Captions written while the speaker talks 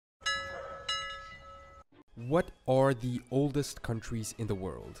What are the oldest countries in the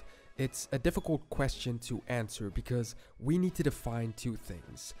world? It's a difficult question to answer because we need to define two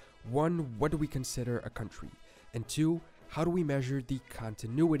things. One, what do we consider a country? And two, how do we measure the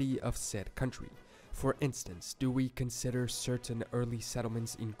continuity of said country? For instance, do we consider certain early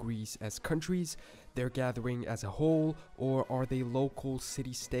settlements in Greece as countries, their gathering as a whole, or are they local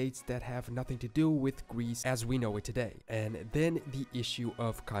city-states that have nothing to do with Greece as we know it today? And then the issue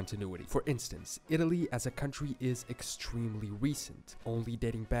of continuity. For instance, Italy as a country is extremely recent, only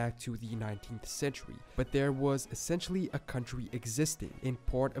dating back to the 19th century, but there was essentially a country existing in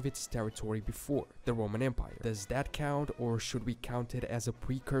part of its territory before, the Roman Empire. Does that count, or should we count it as a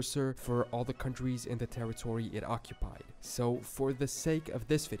precursor for all the countries in the territory it occupied? So for the sake of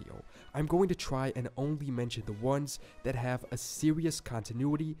this video, I'm going to try and only mention the ones that have a serious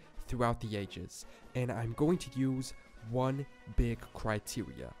continuity throughout the ages, and I'm going to use one big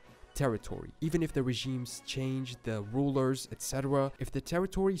criteria: territory. Even if the regimes change, the rulers, etc., if the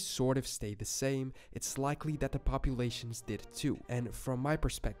territory sort of stayed the same, it's likely that the populations did too. And from my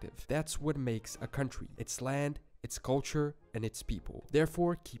perspective, that's what makes a country: its land, its culture, and its people.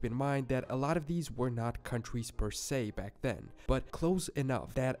 Therefore, keep in mind that a lot of these were not countries per se back then, but close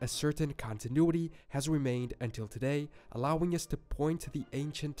enough that a certain continuity has remained until today, allowing us to point to the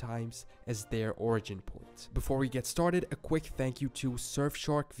ancient times as their origin point. Before we get started, a quick thank you to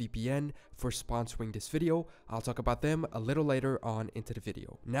Surfshark VPN for sponsoring this video. I'll talk about them a little later on into the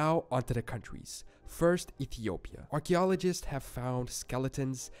video. Now onto the countries. First, Ethiopia. Archaeologists have found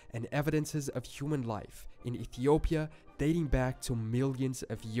skeletons and evidences of human life in Ethiopia dating back to millions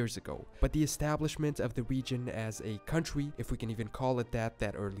of years ago, but the establishment of the region as a country, if we can even call it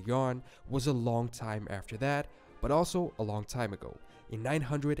that early on, was a long time after that, but also a long time ago, in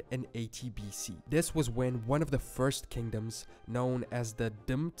 980 BC. This was when one of the first kingdoms, known as the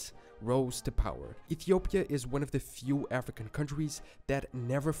Dumt, rose to power. Ethiopia is one of the few African countries that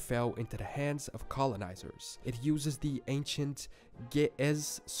never fell into the hands of colonizers. It uses the ancient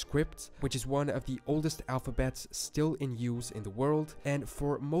Ge'ez script, which is one of the oldest alphabets still in use in the world, and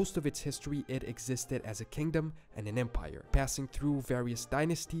for most of its history it existed as a kingdom and an empire, passing through various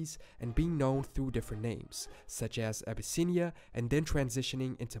dynasties and being known through different names, such as Abyssinia, and then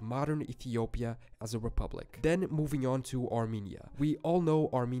transitioning into modern Ethiopia as a republic. Then moving on to Armenia. We all know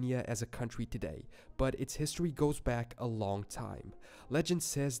Armenia as a country today, but its history goes back a long time. Legend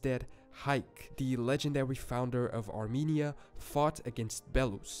says that Haik, the legendary founder of Armenia, fought against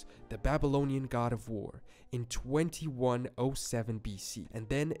Belus, the Babylonian god of war, in 2107 BC, and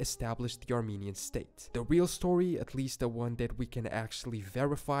then established the Armenian state. The real story, at least the one that we can actually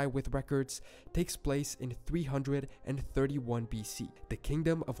verify with records, takes place in 331 BC. The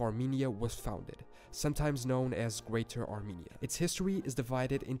Kingdom of Armenia was founded, sometimes known as Greater Armenia. Its history is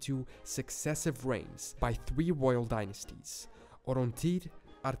divided into successive reigns by three royal dynasties: Orontid,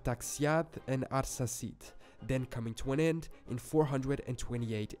 Artaxiad, and Arsacid, then coming to an end in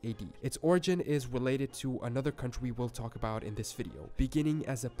 428 AD. Its origin is related to another country we'll talk about in this video, beginning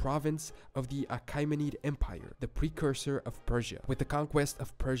as a province of the Achaemenid Empire, the precursor of Persia. With the conquest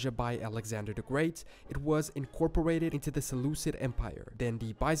of Persia by Alexander the Great, it was incorporated into the Seleucid Empire, then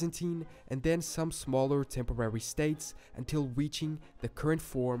the Byzantine, and then some smaller temporary states until reaching the current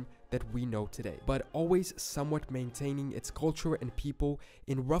form that we know today, but always somewhat maintaining its culture and people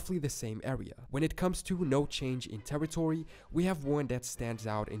in roughly the same area. When it comes to no change in territory, we have one that stands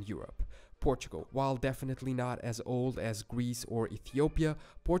out in Europe: Portugal. While definitely not as old as Greece or Ethiopia,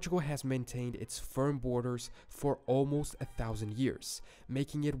 Portugal has maintained its firm borders for almost 1,000 years,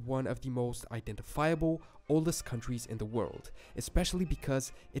 making it one of the most identifiable, oldest countries in the world, especially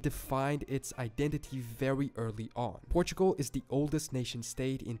because it defined its identity very early on. Portugal is the oldest nation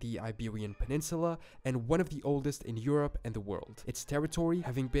state in the Iberian Peninsula and one of the oldest in Europe and the world, its territory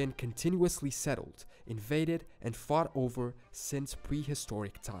having been continuously settled, invaded, and fought over since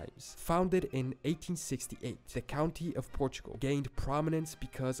prehistoric times. Founded in 1868, the County of Portugal gained prominence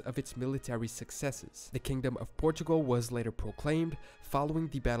because of its military successes. The Kingdom of Portugal was later proclaimed following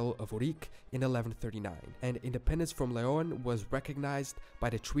the Battle of Ourique in 1139, and independence from Leon was recognized by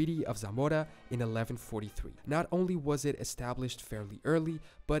the Treaty of Zamora in 1143. Not only was it established fairly early,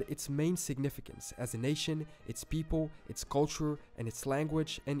 but its main significance as a nation, its people, its culture, and its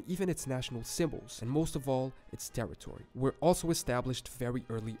language, and even its national symbols, and most of all, its territory, were also established very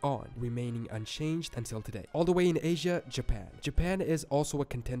early on, remaining unchanged until today. All the way in Asia, Japan. Japan is also a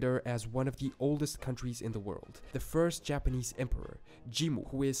contender as one of the oldest countries in the world. The first Japanese emperor, Jimmu,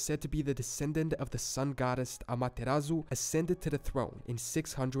 who is said to be the descendant of the sun goddess Amaterasu, ascended to the throne in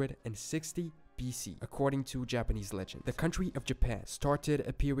 660 BC, according to Japanese legend. The country of Japan started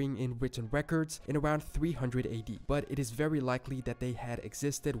appearing in written records in around 300 AD, but it is very likely that they had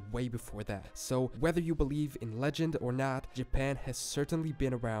existed way before that. So whether you believe in legend or not, Japan has certainly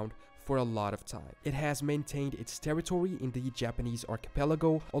been around for a lot of time. It has maintained its territory in the Japanese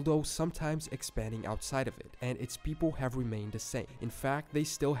archipelago, although sometimes expanding outside of it, and its people have remained the same. In fact, they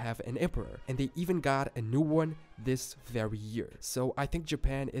still have an emperor, and they even got a new one this very year. So I think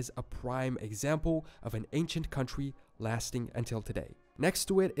Japan is a prime example of an ancient country lasting until today. Next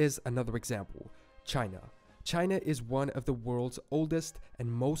to it is another example, China. China is one of the world's oldest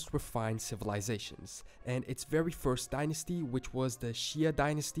and most refined civilizations, and its very first dynasty, which was the Xia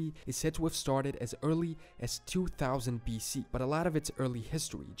dynasty, is said to have started as early as 2000 BC. But a lot of its early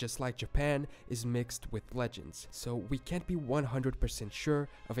history, just like Japan, is mixed with legends, so we can't be 100% sure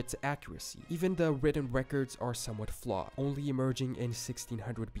of its accuracy. Even the written records are somewhat flawed, only emerging in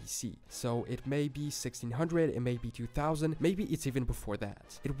 1600 BC. So it may be 1600, it may be 2000, maybe it's even before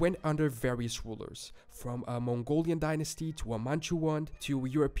that. It went under various rulers, from a Mongolian dynasty to a Manchu one to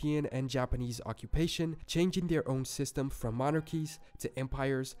European and Japanese occupation, changing their own system from monarchies to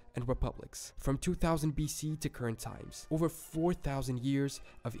empires and republics. From 2000 BC to current times, over 4,000 years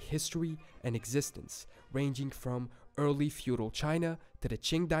of history and existence, ranging from early feudal China to the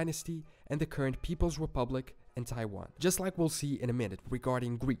Qing dynasty and the current People's Republic and Taiwan. Just like we'll see in a minute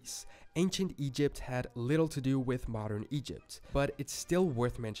regarding Greece, ancient Egypt had little to do with modern Egypt, but it's still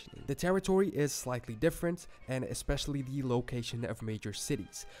worth mentioning. The territory is slightly different, and especially the location of major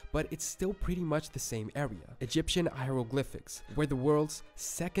cities, but it's still pretty much the same area. Egyptian hieroglyphics were the world's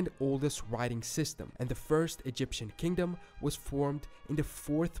second oldest writing system, and the first Egyptian kingdom was formed in the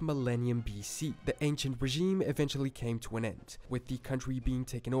 4th millennium BC. The ancient regime eventually came to an end, with the country being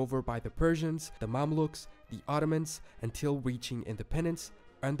taken over by the Persians, the Mamluks, the Ottomans, until reaching independence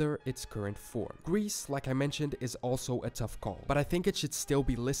under its current form. Greece, like I mentioned, is also a tough call, but I think it should still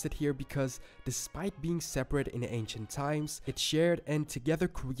be listed here because despite being separate in ancient times, it shared and together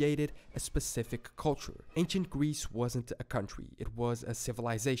created a specific culture. Ancient Greece wasn't a country, it was a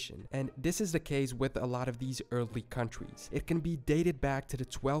civilization, and this is the case with a lot of these early countries. It can be dated back to the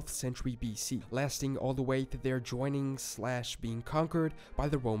 12th century BC, lasting all the way to their joining / being conquered by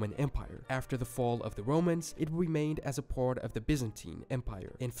the Roman Empire. After the fall of the Romans, it remained as a part of the Byzantine Empire.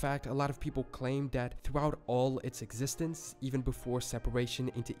 In fact, a lot of people claim that throughout all its existence, even before separation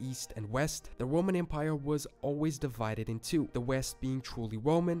into East and West, the Roman Empire was always divided in two, the West being truly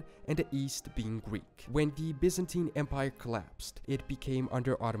Roman and the East being Greek. When the Byzantine Empire collapsed, it became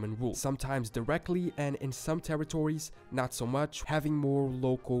under Ottoman rule, sometimes directly and in some territories not so much, having more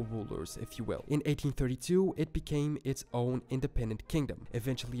local rulers, if you will. In 1832, it became its own independent kingdom,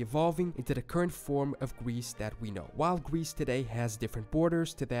 eventually evolving into the current form of Greece that we know. While Greece today has different borders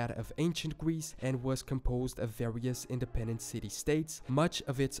to that of ancient Greece and was composed of various independent city-states, much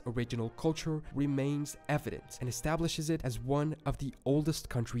of its original culture remains evident and establishes it as one of the oldest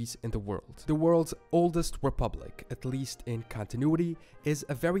countries in the world. The world's oldest republic, at least in continuity, is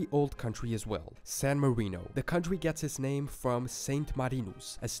a very old country as well, San Marino. The country gets its name from Saint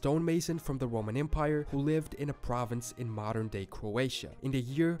Marinus, a stonemason from the Roman Empire who lived in a province in modern-day Croatia. In the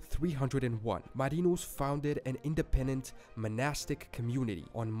year 301, Marinus founded an independent monastic community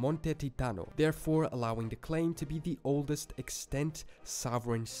on Monte Titano, therefore allowing the claim to be the oldest extant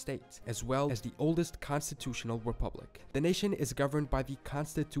sovereign state, as well as the oldest constitutional republic. The nation is governed by the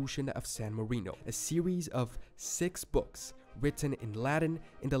Constitution of San Marino, a series of 6 books written in Latin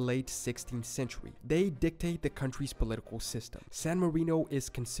in the late 16th century. They dictate the country's political system. San Marino is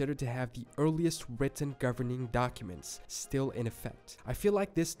considered to have the earliest written governing documents still in effect. I feel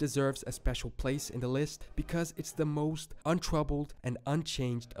like this deserves a special place in the list because it's the most untroubled and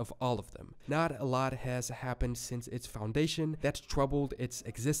unchanged of all of them. Not a lot has happened since its foundation that troubled its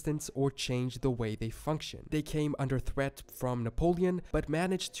existence or changed the way they function. They came under threat from Napoleon, but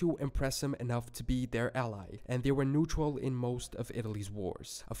managed to impress him enough to be their ally, and they were neutral in most of Italy's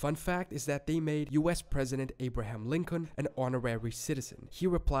wars. A fun fact is that they made US President Abraham Lincoln an honorary citizen. He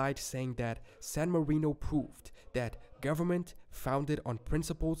replied saying that San Marino proved that government founded on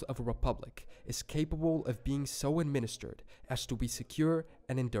principles of a republic is capable of being so administered as to be secure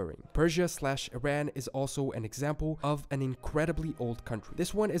and enduring. Persia/Iran is also an example of an incredibly old country.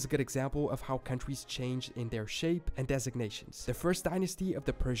 This one is a good example of how countries change in their shape and designations. The first dynasty of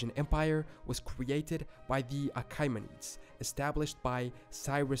the Persian Empire was created by the Achaemenids, established by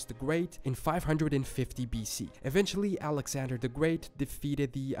Cyrus the Great in 550 BC. Eventually, Alexander the Great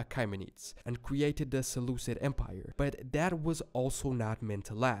defeated the Achaemenids and created the Seleucid Empire, but that was also not meant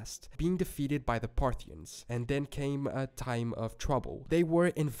to last, being defeated by the Parthians, and then came a time of trouble. They were were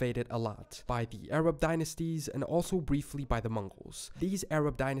invaded a lot by the Arab dynasties and also briefly by the Mongols. These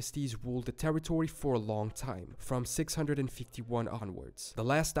Arab dynasties ruled the territory for a long time, from 651 onwards. The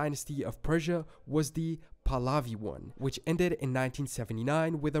last dynasty of Persia was the Pahlavi one, which ended in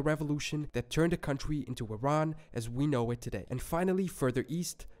 1979 with a revolution that turned the country into Iran as we know it today. And finally, further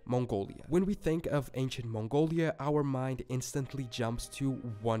east, Mongolia. When we think of ancient Mongolia, our mind instantly jumps to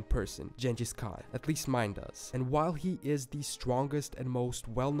one person, Genghis Khan. At least mine does. And while he is the strongest and most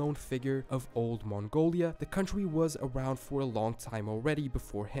well-known figure of old Mongolia, the country was around for a long time already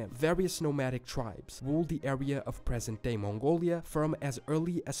before him. Various nomadic tribes ruled the area of present-day Mongolia from as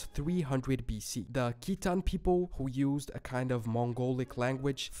early as 300 BC. The Khitan people, who used a kind of Mongolic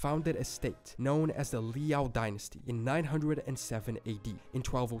language, founded a state known as the Liao dynasty in 907 AD. In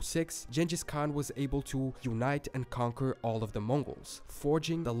 1206, Genghis Khan was able to unite and conquer all of the Mongols,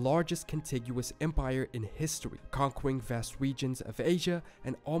 forging the largest contiguous empire in history, conquering vast regions of Asia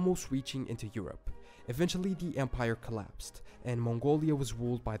and almost reaching into Europe. Eventually, the empire collapsed, and Mongolia was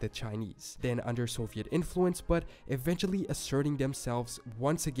ruled by the Chinese, then under Soviet influence, but eventually asserting themselves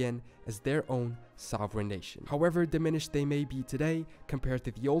once again as their own sovereign nation. However diminished they may be today compared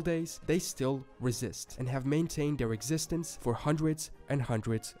to the old days, they still resist and have maintained their existence for hundreds and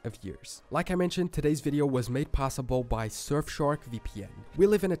hundreds of years. Like I mentioned, today's video was made possible by Surfshark VPN. We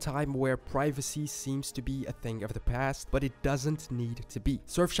live in a time where privacy seems to be a thing of the past, but it doesn't need to be.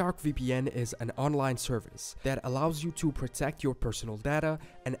 Surfshark VPN is an online service that allows you to protect your personal data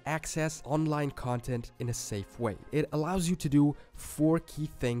and access online content in a safe way. It allows you to do 4 key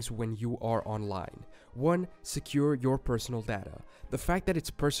things when you are online. 1. Secure your personal data. The fact that it's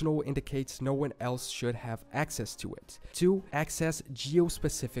personal indicates no one else should have access to it. 2. Access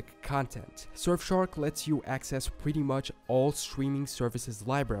geo-specific content. Surfshark lets you access pretty much all streaming services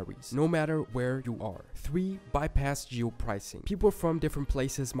libraries, no matter where you are. 3. Bypass geo-pricing. People from different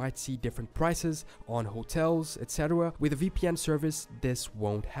places might see different prices on hotels, etc. With a VPN service, this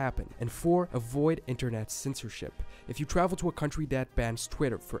won't happen. And 4. Avoid internet censorship. If you travel to a country that bans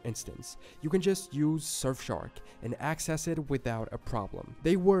Twitter, for instance, you can just use Surfshark and access it without a problem.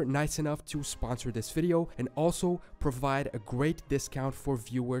 They were nice enough to sponsor this video and also provide a great discount for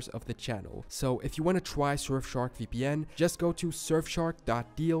viewers of the channel. So if you want to try Surfshark VPN, just go to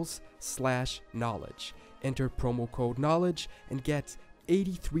surfshark.deals/knowledge. Enter promo code knowledge and get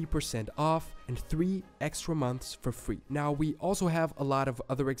 83% off and 3 extra months for free. Now, we also have a lot of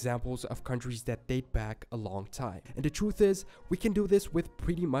other examples of countries that date back a long time. And the truth is, we can do this with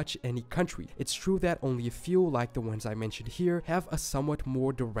pretty much any country. It's true that only a few, like the ones I mentioned here, have a somewhat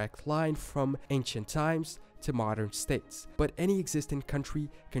more direct line from ancient times to modern states. But any existing country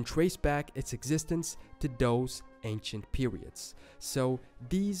can trace back its existence to those ancient periods. So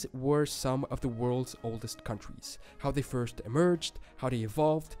these were some of the world's oldest countries, how they first emerged, how they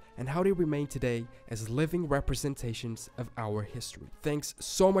evolved, and how they remain today as living representations of our history. Thanks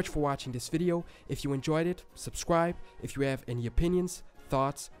so much for watching this video. If you enjoyed it, subscribe. If you have any opinions,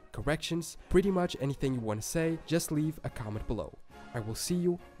 thoughts, corrections, pretty much anything you want to say, just leave a comment below. I will see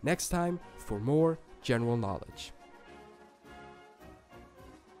you next time for more general knowledge.